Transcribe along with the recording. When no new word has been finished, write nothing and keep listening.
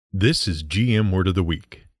This is GM Word of the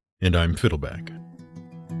Week, and I'm Fiddleback.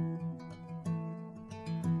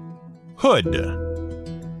 Hood.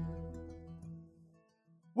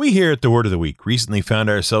 We here at the Word of the Week recently found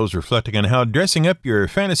ourselves reflecting on how dressing up your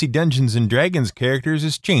fantasy Dungeons & Dragons characters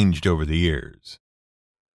has changed over the years.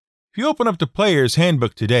 If you open up the Player's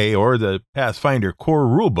Handbook today or the Pathfinder Core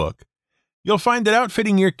Rulebook, you'll find that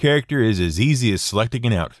outfitting your character is as easy as selecting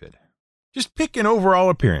an outfit. Just pick an overall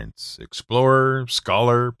appearance, explorer,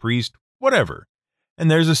 scholar, priest, whatever, and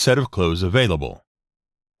there's a set of clothes available.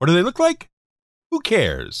 What do they look like? Who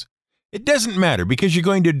cares? It doesn't matter because you're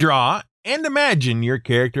going to draw and imagine your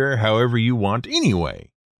character however you want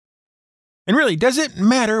anyway. And really, does it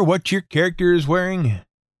matter what your character is wearing?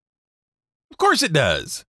 Of course it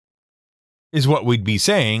does, is what we'd be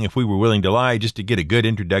saying if we were willing to lie just to get a good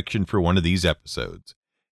introduction for one of these episodes.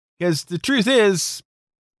 Because the truth is,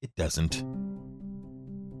 it doesn't.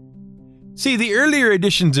 See, the earlier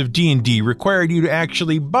editions of D&D required you to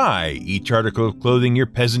actually buy each article of clothing your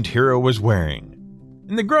peasant hero was wearing,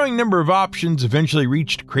 and the growing number of options eventually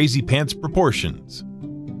reached crazy pants proportions.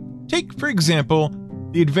 Take, for example,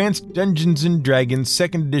 the Advanced Dungeons & Dragons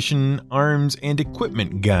 2nd Edition Arms and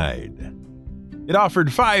Equipment Guide. It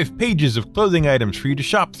offered 5 pages of clothing items for you to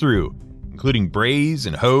shop through, including brays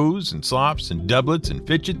and hose and slops and doublets and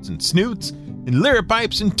fidgets and snoots and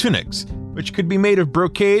liripipes and tunics, which could be made of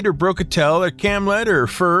brocade or brocatelle or camlet or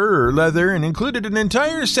fur or leather, and included an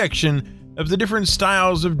entire section of the different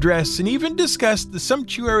styles of dress and even discussed the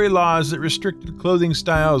sumptuary laws that restricted clothing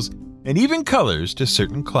styles and even colors to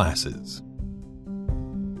certain classes.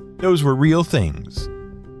 Those were real things.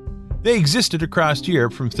 They existed across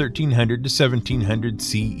Europe from 1300 to 1700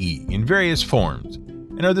 CE in various forms,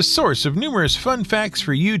 and are the source of numerous fun facts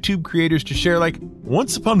for YouTube creators to share, like,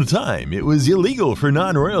 once upon a time, it was illegal for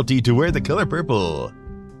non-royalty to wear the color purple.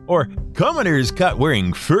 Or, commoners caught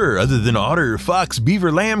wearing fur other than otter, fox,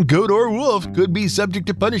 beaver, lamb, goat, or wolf could be subject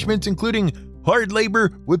to punishments including hard labor,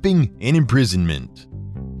 whipping, and imprisonment.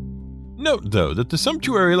 Note, though, that the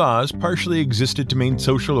sumptuary laws partially existed to maintain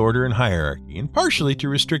social order and hierarchy, and partially to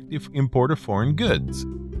restrict the import of foreign goods.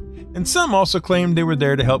 And some also claimed they were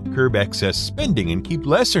there to help curb excess spending and keep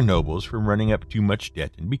lesser nobles from running up too much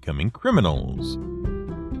debt and becoming criminals.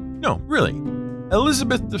 No, really.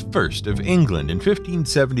 Elizabeth I of England in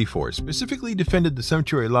 1574 specifically defended the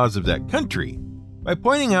sumptuary laws of that country by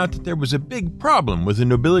pointing out that there was a big problem with the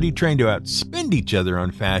nobility trying to outspend each other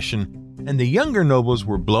on fashion, and the younger nobles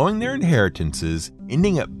were blowing their inheritances,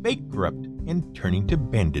 ending up bankrupt and turning to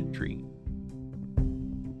banditry.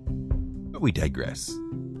 But we digress.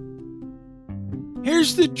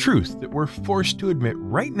 Here's the truth that we're forced to admit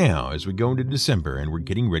right now as we go into December and we're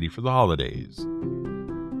getting ready for the holidays.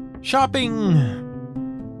 Shopping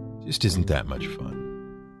just isn't that much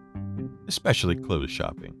fun. Especially clothes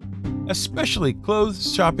shopping. Especially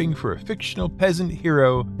clothes shopping for a fictional peasant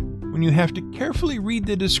hero when you have to carefully read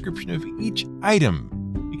the description of each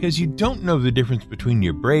item because you don't know the difference between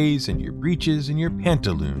your brays and your breeches and your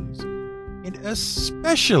pantaloons. And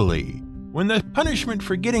especially when the punishment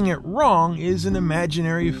for getting it wrong is an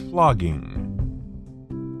imaginary flogging.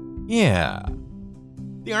 Yeah,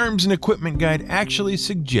 the Arms and Equipment Guide actually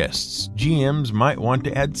suggests GMs might want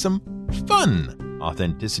to add some fun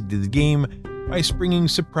authenticity to the game by springing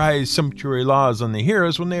surprise sumptuary laws on the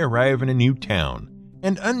heroes when they arrive in a new town,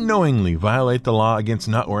 and unknowingly violate the law against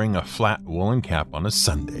not wearing a flat woolen cap on a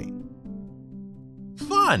Sunday.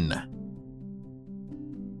 Fun!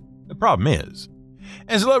 The problem is,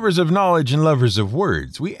 as lovers of knowledge and lovers of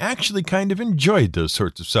words, we actually kind of enjoyed those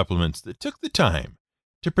sorts of supplements that took the time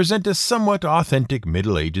to present a somewhat authentic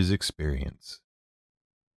Middle Ages experience.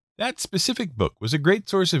 That specific book was a great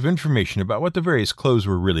source of information about what the various clothes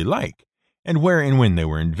were really like, and where and when they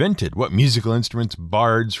were invented, what musical instruments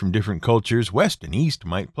bards from different cultures, west and east,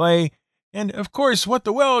 might play, and, of course, what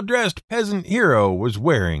the well-dressed peasant hero was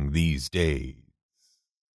wearing these days.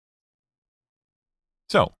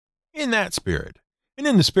 So, in that spirit, and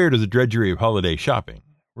in the spirit of the drudgery of holiday shopping,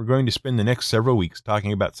 we're going to spend the next several weeks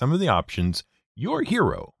talking about some of the options your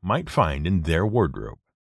hero might find in their wardrobe.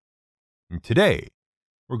 And today,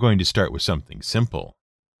 we're going to start with something simple.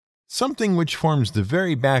 Something which forms the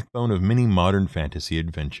very backbone of many modern fantasy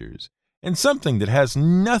adventures, and something that has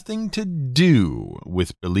nothing to do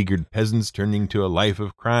with beleaguered peasants turning to a life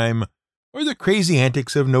of crime or the crazy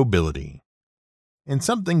antics of nobility, and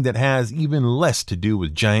something that has even less to do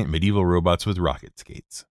with giant medieval robots with rocket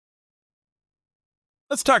skates.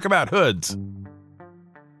 Let's talk about hoods.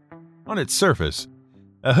 On its surface,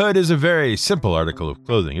 a hood is a very simple article of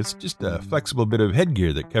clothing. It's just a flexible bit of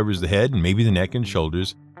headgear that covers the head and maybe the neck and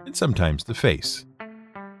shoulders, and sometimes the face.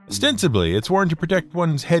 Ostensibly, it's worn to protect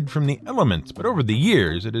one's head from the elements, but over the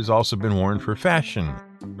years, it has also been worn for fashion,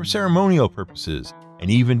 for ceremonial purposes,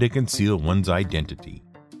 and even to conceal one's identity.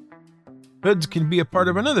 Hoods can be a part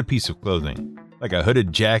of another piece of clothing, like a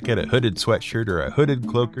hooded jacket, a hooded sweatshirt, or a hooded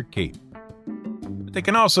cloak or cape. But they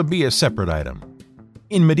can also be a separate item.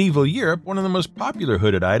 In medieval Europe, one of the most popular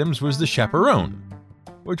hooded items was the chaperon,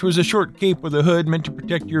 which was a short cape with a hood meant to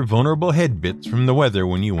protect your vulnerable head bits from the weather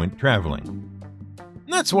when you went traveling.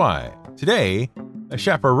 And that's why, today, a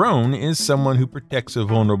chaperone is someone who protects a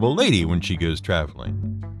vulnerable lady when she goes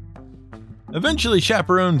traveling. Eventually,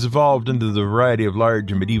 chaperones evolved into the variety of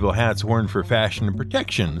large and medieval hats worn for fashion and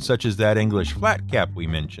protection, such as that English flat cap we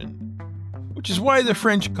mentioned, which is why the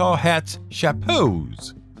French call hats chapeaux.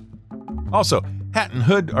 Also, hat and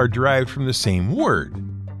hood are derived from the same word,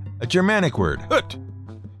 a Germanic word, hut.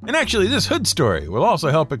 And actually, this hood story will also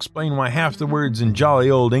help explain why half the words in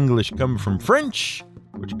jolly old English come from French,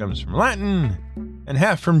 which comes from Latin, and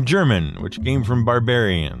half from German, which came from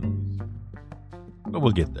barbarians. But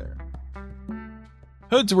we'll get there.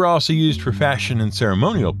 Hoods were also used for fashion and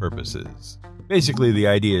ceremonial purposes. Basically, the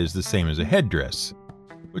idea is the same as a headdress,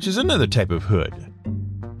 which is another type of hood.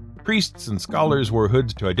 Priests and scholars wore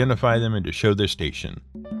hoods to identify them and to show their station.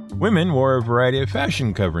 Women wore a variety of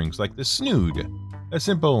fashion coverings like the snood, a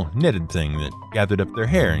simple knitted thing that gathered up their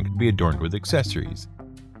hair and could be adorned with accessories.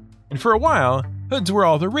 And for a while, hoods were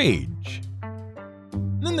all the rage.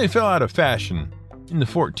 And then they fell out of fashion in the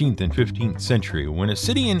 14th and 15th century when a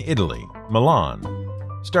city in Italy, Milan,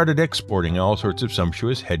 started exporting all sorts of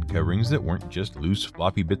sumptuous head coverings that weren't just loose,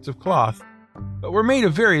 floppy bits of cloth, but were made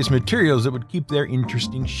of various materials that would keep their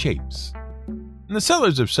interesting shapes. And the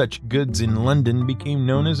sellers of such goods in London became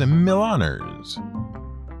known as milliners,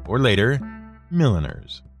 or later,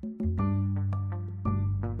 milliners.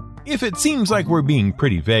 If it seems like we're being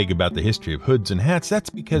pretty vague about the history of hoods and hats,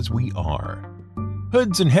 that's because we are.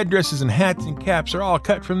 Hoods and headdresses and hats and caps are all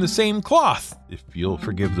cut from the same cloth, if you'll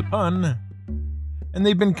forgive the pun. And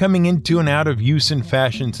they've been coming into and out of use and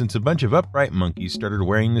fashion since a bunch of upright monkeys started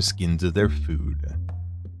wearing the skins of their food.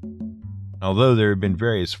 Although there have been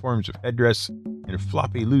various forms of headdress and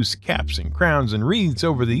floppy loose caps and crowns and wreaths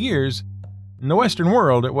over the years, in the Western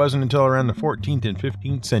world it wasn't until around the 14th and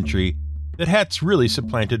 15th century that hats really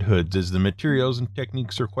supplanted hoods as the materials and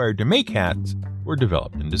techniques required to make hats were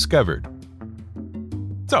developed and discovered.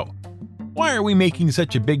 So, why are we making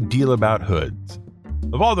such a big deal about hoods?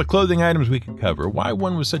 Of all the clothing items we could cover, why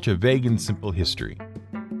one with such a vague and simple history?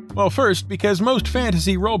 Well, first, because most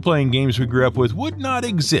fantasy role-playing games we grew up with would not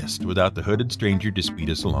exist without the hooded stranger to speed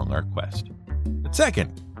us along our quest. But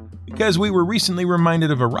second, because we were recently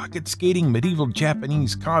reminded of a rocket-skating medieval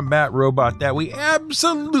Japanese combat robot that we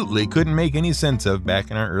absolutely couldn't make any sense of back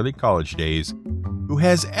in our early college days, who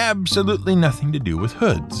has absolutely nothing to do with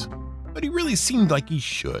hoods. But he really seemed like he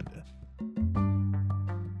should.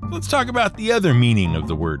 Let's talk about the other meaning of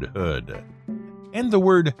the word hood, and the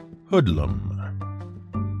word hoodlum.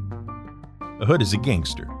 A hood is a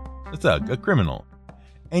gangster, a thug, a criminal,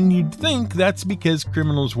 and you'd think that's because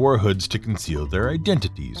criminals wore hoods to conceal their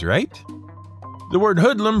identities, right? The word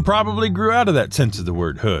hoodlum probably grew out of that sense of the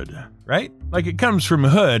word hood, right? Like it comes from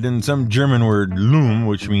hood and some German word lum,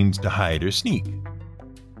 which means to hide or sneak.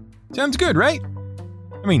 Sounds good, right?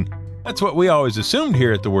 I mean, that's what we always assumed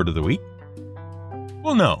here at the Word of the Week.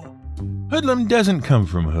 Well, no. Hoodlum doesn't come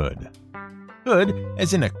from hood. Hood,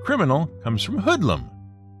 as in a criminal, comes from hoodlum.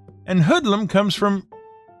 And hoodlum comes from,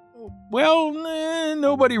 well,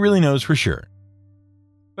 nobody really knows for sure.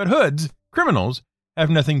 But hoods, criminals, have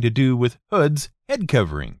nothing to do with hoods, head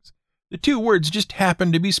coverings. The two words just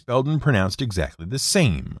happen to be spelled and pronounced exactly the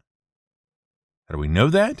same. How do we know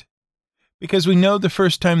that? Because we know the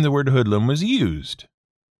first time the word hoodlum was used.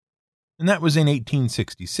 And that was in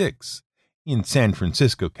 1866. In San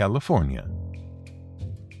Francisco, California.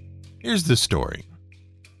 Here's the story.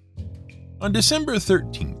 On December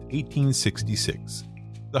 13, 1866,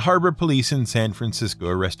 the harbor police in San Francisco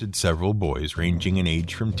arrested several boys ranging in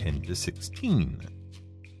age from 10 to 16.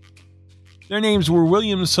 Their names were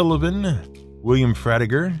William Sullivan, William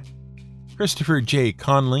Fradiger, Christopher J.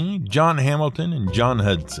 Conley, John Hamilton, and John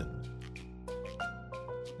Hudson.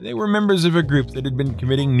 They were members of a group that had been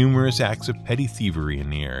committing numerous acts of petty thievery in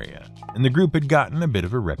the area, and the group had gotten a bit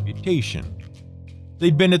of a reputation.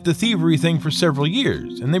 They'd been at the thievery thing for several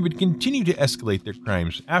years, and they would continue to escalate their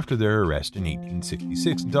crimes after their arrest in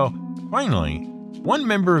 1866 until, finally, one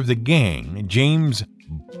member of the gang, James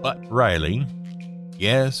Butt Riley,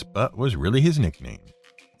 yes, Butt was really his nickname,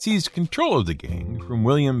 seized control of the gang from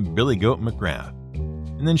William Billy Goat McGrath,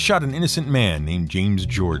 and then shot an innocent man named James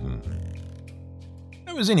Jordan.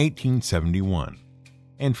 That was in 1871.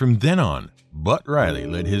 And from then on, Butt Riley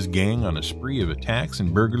led his gang on a spree of attacks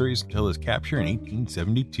and burglaries until his capture in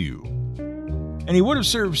 1872. And he would have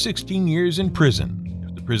served 16 years in prison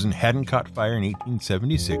if the prison hadn't caught fire in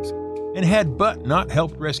 1876 and had Butt not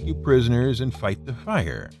helped rescue prisoners and fight the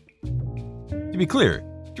fire. To be clear,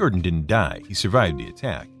 Jordan didn't die, he survived the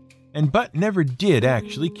attack, and Butt never did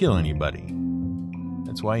actually kill anybody.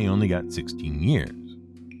 That's why he only got 16 years.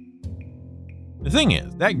 The thing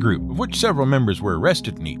is, that group, of which several members were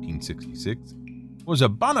arrested in 1866, was a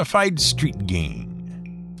bona fide street gang.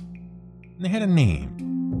 And they had a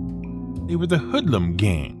name. They were the Hoodlum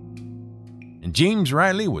Gang. And James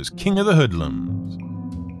Riley was king of the hoodlums.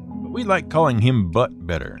 But we like calling him Butt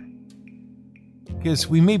better. Because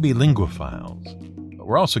we may be linguophiles, but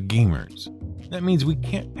we're also gamers. That means we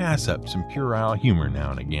can't pass up some puerile humor now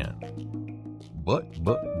and again. Butt.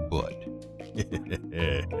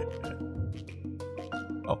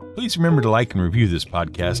 Oh, please remember to like and review this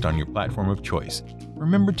podcast on your platform of choice.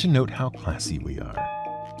 Remember to note how classy we are.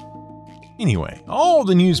 Anyway, all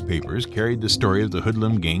the newspapers carried the story of the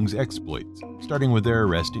Hoodlum Gang's exploits, starting with their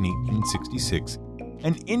arrest in 1866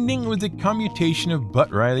 and ending with the commutation of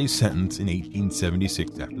Butt Riley's sentence in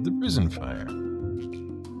 1876 after the prison fire.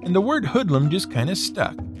 And the word hoodlum just kind of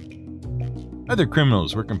stuck. Other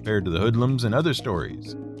criminals were compared to the hoodlums in other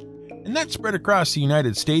stories. And that spread across the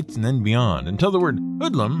United States and then beyond, until the word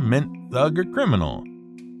hoodlum meant thug or criminal.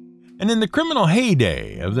 And in the criminal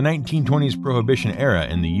heyday of the 1920s Prohibition era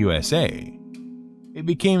in the USA, it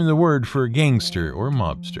became the word for gangster or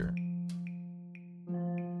mobster.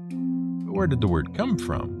 But where did the word come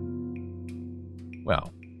from?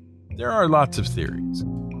 Well, there are lots of theories.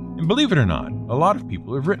 And believe it or not, a lot of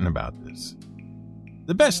people have written about this.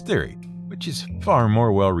 The best theory, which is far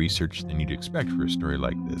more well-researched than you'd expect for a story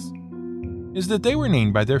like this, is that they were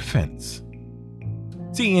named by their fence.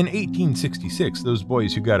 See, in 1866, those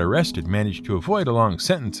boys who got arrested managed to avoid a long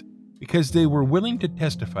sentence because they were willing to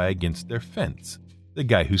testify against their fence, the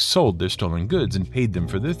guy who sold their stolen goods and paid them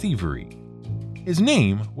for their thievery. His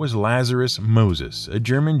name was Lazarus Moses, a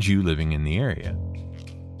German Jew living in the area.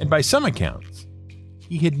 And by some accounts,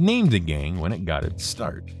 he had named the gang when it got its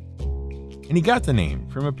start. And he got the name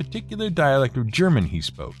from a particular dialect of German he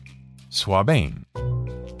spoke, Swabian.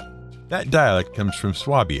 That dialect comes from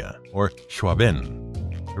Swabia, or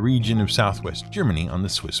Schwaben, a region of southwest Germany on the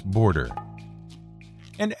Swiss border.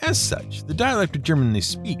 And as such, the dialect of German they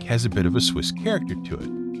speak has a bit of a Swiss character to it.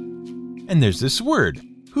 And there's this word,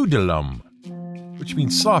 Hudelum, which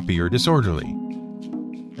means sloppy or disorderly.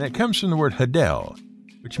 And it comes from the word Hudel,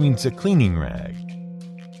 which means a cleaning rag.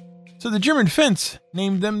 So the German fence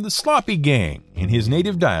named them the Sloppy Gang in his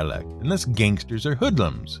native dialect, and thus gangsters are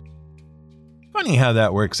hoodlums. Funny how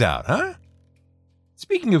that works out, huh?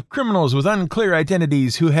 Speaking of criminals with unclear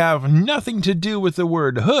identities who have nothing to do with the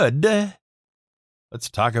word hood, let's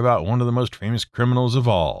talk about one of the most famous criminals of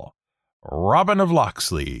all, Robin of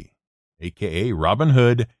Locksley, aka Robin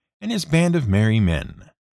Hood and his band of merry men.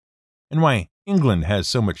 And why England has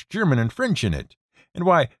so much German and French in it, and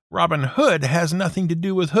why Robin Hood has nothing to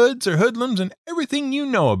do with hoods or hoodlums, and everything you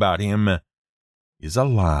know about him is a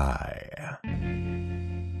lie.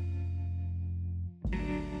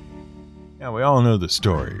 Now, we all know the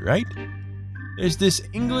story, right? There's this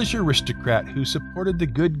English aristocrat who supported the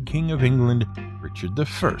good King of England, Richard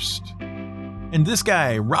I. And this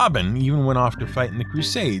guy, Robin, even went off to fight in the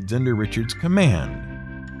Crusades under Richard's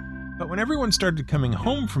command. But when everyone started coming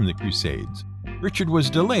home from the Crusades, Richard was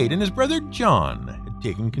delayed and his brother John had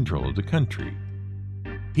taken control of the country.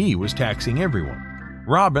 He was taxing everyone.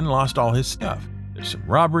 Robin lost all his stuff. There's some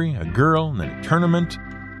robbery, a girl, and then a tournament.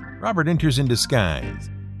 Robert enters in disguise.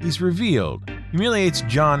 He's revealed, humiliates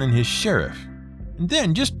John and his sheriff. And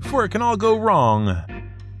then, just before it can all go wrong,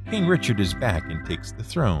 King Richard is back and takes the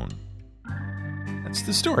throne. That's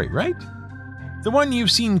the story, right? The one you've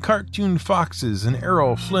seen cartoon foxes and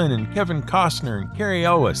Errol Flynn and Kevin Costner and Cary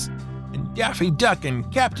Elwes and Daffy Duck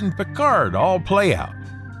and Captain Picard all play out,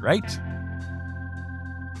 right?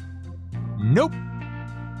 Nope.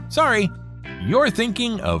 Sorry, you're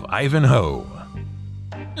thinking of Ivanhoe.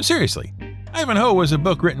 No, seriously, Ivanhoe was a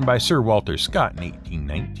book written by Sir Walter Scott in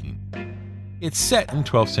 1819. It's set in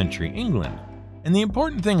 12th century England, and the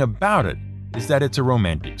important thing about it is that it's a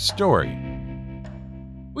romantic story.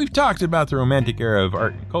 We've talked about the Romantic era of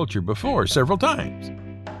art and culture before several times.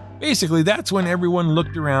 Basically, that's when everyone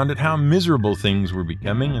looked around at how miserable things were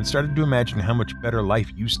becoming and started to imagine how much better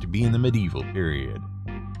life used to be in the medieval period.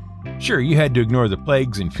 Sure, you had to ignore the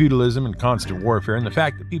plagues and feudalism and constant warfare and the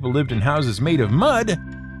fact that people lived in houses made of mud.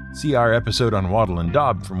 See our episode on Wattle and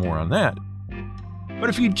Daub for more on that. But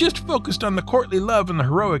if you just focused on the courtly love and the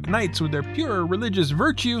heroic knights with their pure religious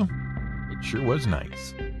virtue, it sure was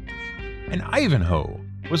nice. And Ivanhoe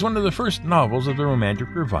was one of the first novels of the Romantic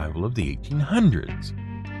revival of the 1800s.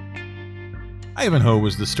 Ivanhoe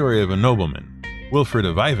was the story of a nobleman, Wilfred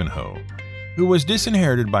of Ivanhoe, who was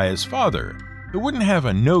disinherited by his father, who wouldn't have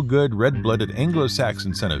a no-good, red-blooded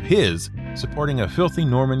Anglo-Saxon son of his supporting a filthy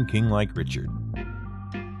Norman king like Richard.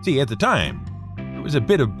 See, at the time, there was a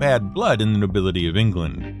bit of bad blood in the nobility of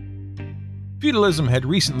England. Feudalism had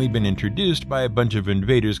recently been introduced by a bunch of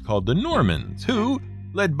invaders called the Normans, who,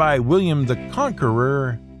 led by William the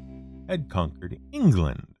Conqueror, had conquered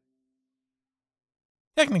England.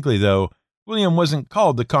 Technically, though, William wasn't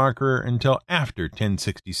called the Conqueror until after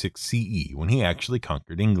 1066 CE, when he actually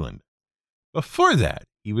conquered England. Before that,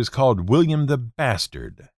 he was called William the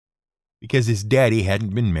Bastard, because his daddy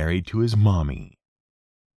hadn't been married to his mommy.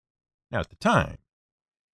 Now, at the time,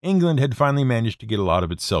 England had finally managed to get a lot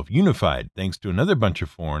of itself unified thanks to another bunch of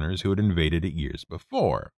foreigners who had invaded it years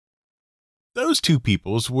before. Those two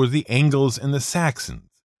peoples were the Angles and the Saxons.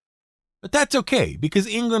 But that's okay, because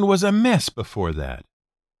England was a mess before that.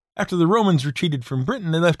 After the Romans retreated from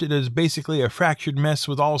Britain, they left it as basically a fractured mess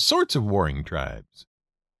with all sorts of warring tribes.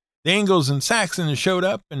 The Angles and Saxons showed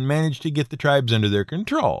up and managed to get the tribes under their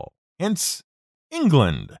control. Hence,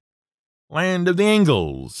 England, land of the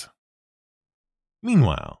Angles.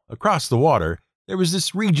 Meanwhile, across the water, there was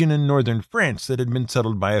this region in northern France that had been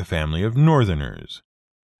settled by a family of northerners.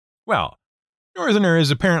 Well, northerner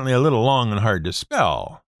is apparently a little long and hard to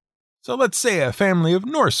spell, so let's say a family of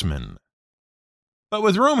Norsemen. But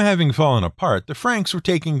with Rome having fallen apart, the Franks were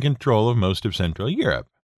taking control of most of Central Europe,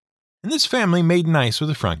 and this family made nice with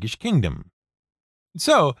the Frankish kingdom. And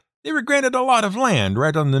so, they were granted a lot of land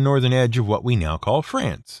right on the northern edge of what we now call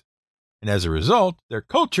France, and as a result, their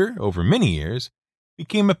culture, over many years,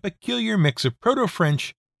 became a peculiar mix of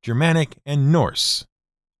Proto-French, Germanic, and Norse,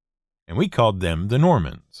 and we called them the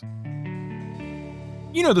Normans.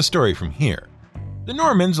 You know the story from here. The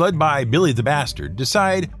Normans, led by Billy the Bastard,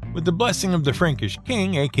 decide, with the blessing of the Frankish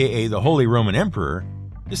king, aka the Holy Roman Emperor,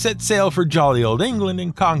 to set sail for jolly old England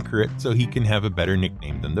and conquer it so he can have a better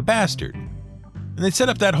nickname than the Bastard. And they set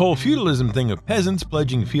up that whole feudalism thing of peasants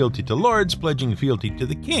pledging fealty to lords, pledging fealty to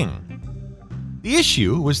the king. The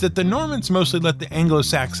issue was that the Normans mostly let the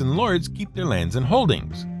Anglo-Saxon lords keep their lands and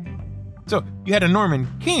holdings. So you had a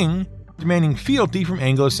Norman king demanding fealty from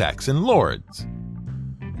Anglo-Saxon lords.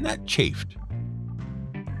 And that chafed.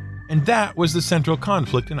 And that was the central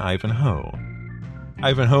conflict in Ivanhoe.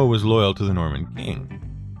 Ivanhoe was loyal to the Norman king.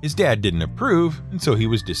 His dad didn't approve, and so he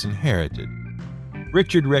was disinherited.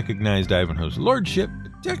 Richard recognized Ivanhoe's lordship,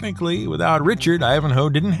 but technically, without Richard, Ivanhoe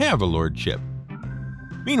didn't have a lordship.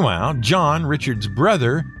 Meanwhile, John, Richard's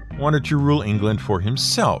brother, wanted to rule England for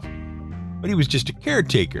himself, but he was just a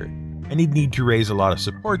caretaker, and he'd need to raise a lot of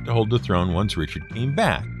support to hold the throne once Richard came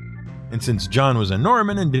back. And since John was a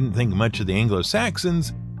Norman and didn't think much of the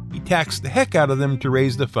Anglo-Saxons, he taxed the heck out of them to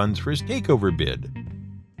raise the funds for his takeover bid.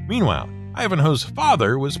 Meanwhile, Ivanhoe's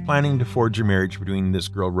father was planning to forge a marriage between this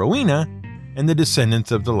girl Rowena and the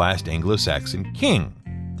descendants of the last Anglo-Saxon king.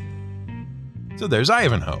 So there's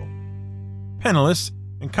Ivanhoe, penniless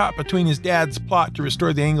and caught between his dad's plot to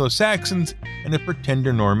restore the Anglo-Saxons and a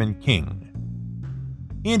pretender Norman king.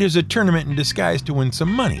 He enters a tournament in disguise to win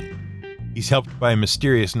some money. He's helped by a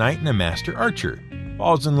mysterious knight and a master archer,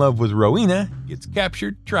 falls in love with Rowena, gets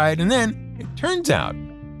captured, tried, and then, it turns out,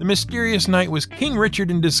 the mysterious knight was King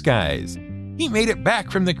Richard in disguise. He made it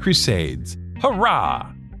back from the Crusades.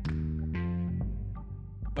 Hurrah!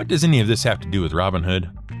 What does any of this have to do with Robin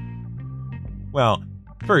Hood? Well,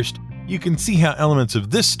 first, you can see how elements of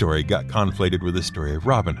this story got conflated with the story of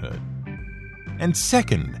Robin Hood. And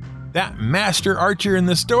second, that master archer in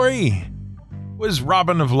the story was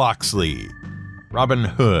Robin of Locksley, Robin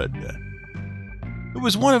Hood, who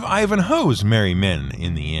was one of Ivanhoe's merry men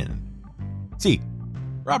in the end. See,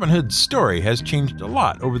 Robin Hood's story has changed a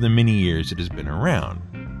lot over the many years it has been around,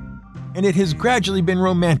 and it has gradually been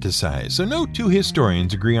romanticized, so no two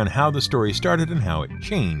historians agree on how the story started and how it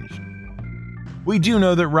changed. We do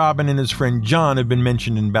know that Robin and his friend John have been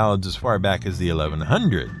mentioned in ballads as far back as the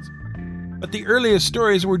 1100s, but the earliest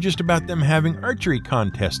stories were just about them having archery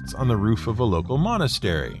contests on the roof of a local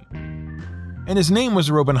monastery. And his name was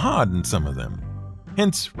Robin Hood in some of them,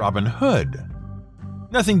 hence Robin Hood.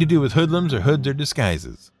 Nothing to do with hoodlums or hoods or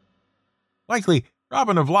disguises. Likely,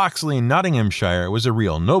 Robin of Locksley in Nottinghamshire was a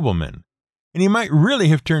real nobleman, and he might really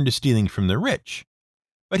have turned to stealing from the rich.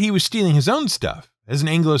 But he was stealing his own stuff as an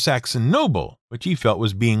Anglo-Saxon noble, which he felt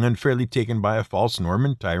was being unfairly taken by a false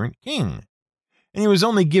Norman tyrant king. And he was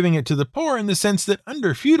only giving it to the poor in the sense that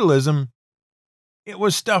under feudalism, It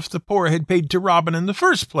was stuff the poor had paid to Robin in the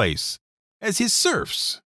first place, as his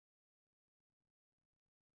serfs.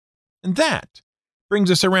 And that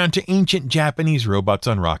brings us around to ancient Japanese robots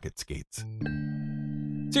on rocket skates.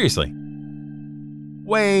 Seriously.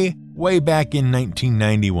 Way back in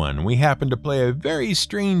 1991, we happened to play a very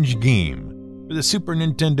strange game for the Super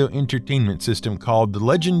Nintendo Entertainment System called The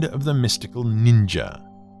Legend of the Mystical Ninja.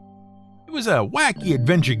 It was a wacky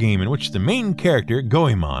adventure game in which the main character,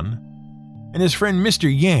 Goemon, and his friend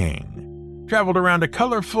Mr. Yang traveled around a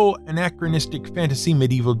colorful, anachronistic fantasy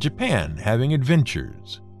medieval Japan, having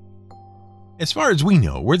adventures. As far as we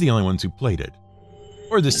know, we're the only ones who played it.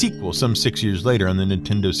 Or the sequel some 6 years later on the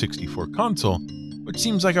Nintendo 64 console, which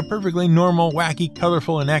seems like a perfectly normal, wacky,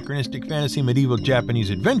 colorful, anachronistic fantasy medieval Japanese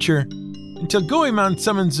adventure, until Goemon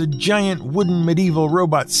summons a giant wooden medieval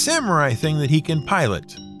robot samurai thing that he can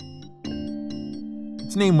pilot.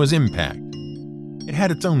 Its name was Impact. It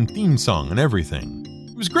had its own theme song and everything.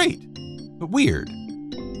 It was great, but weird.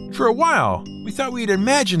 For a while, we thought we had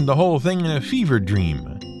imagined the whole thing in a fever dream.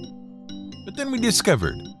 But then we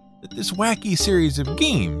discovered that this wacky series of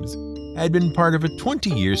games had been part of a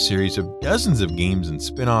 20-year series of dozens of games and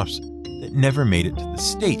spin-offs that never made it to the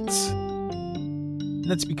States. And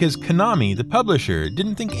that's because Konami, the publisher,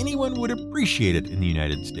 didn't think anyone would appreciate it in the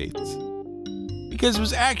United States. Because it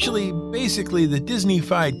was actually basically the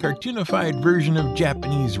Disney-fied, cartoonified version of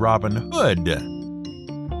Japanese Robin Hood.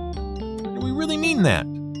 And we really mean that.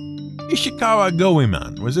 Ishikawa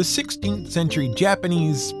Goemon was a 16th century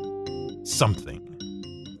Japanese something.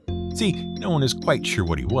 See, no one is quite sure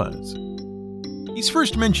what he was. He's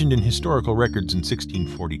first mentioned in historical records in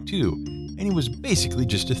 1642, and he was basically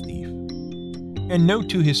just a thief. And no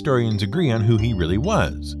two historians agree on who he really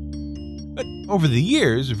was. But over the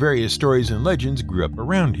years, various stories and legends grew up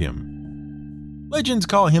around him. Legends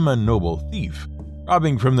call him a noble thief,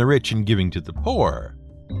 robbing from the rich and giving to the poor.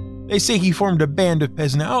 They say he formed a band of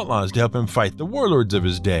peasant outlaws to help him fight the warlords of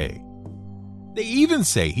his day. They even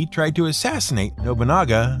say he tried to assassinate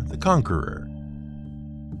Nobunaga the Conqueror,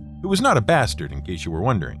 who was not a bastard, in case you were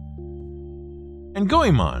wondering. And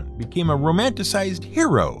Goemon became a romanticized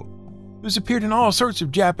hero who's appeared in all sorts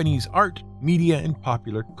of Japanese art, media, and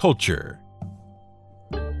popular culture.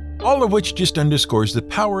 All of which just underscores the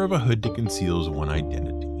power of a hood to conceal one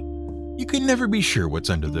identity. You can never be sure what's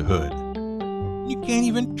under the hood. You can't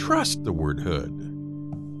even trust the word hood.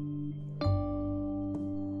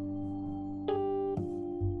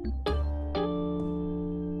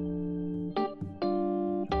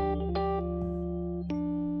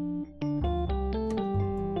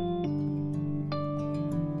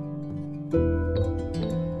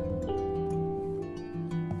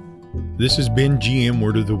 This has been GM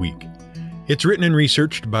Word of the Week. It's written and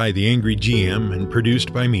researched by The Angry GM and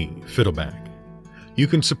produced by me, Fiddleback. You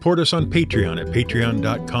can support us on Patreon at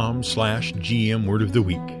patreon.com/GM Word of the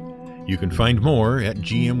Week. You can find more at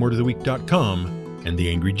gmwordoftheweek.com and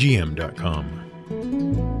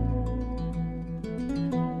theangrygm.com.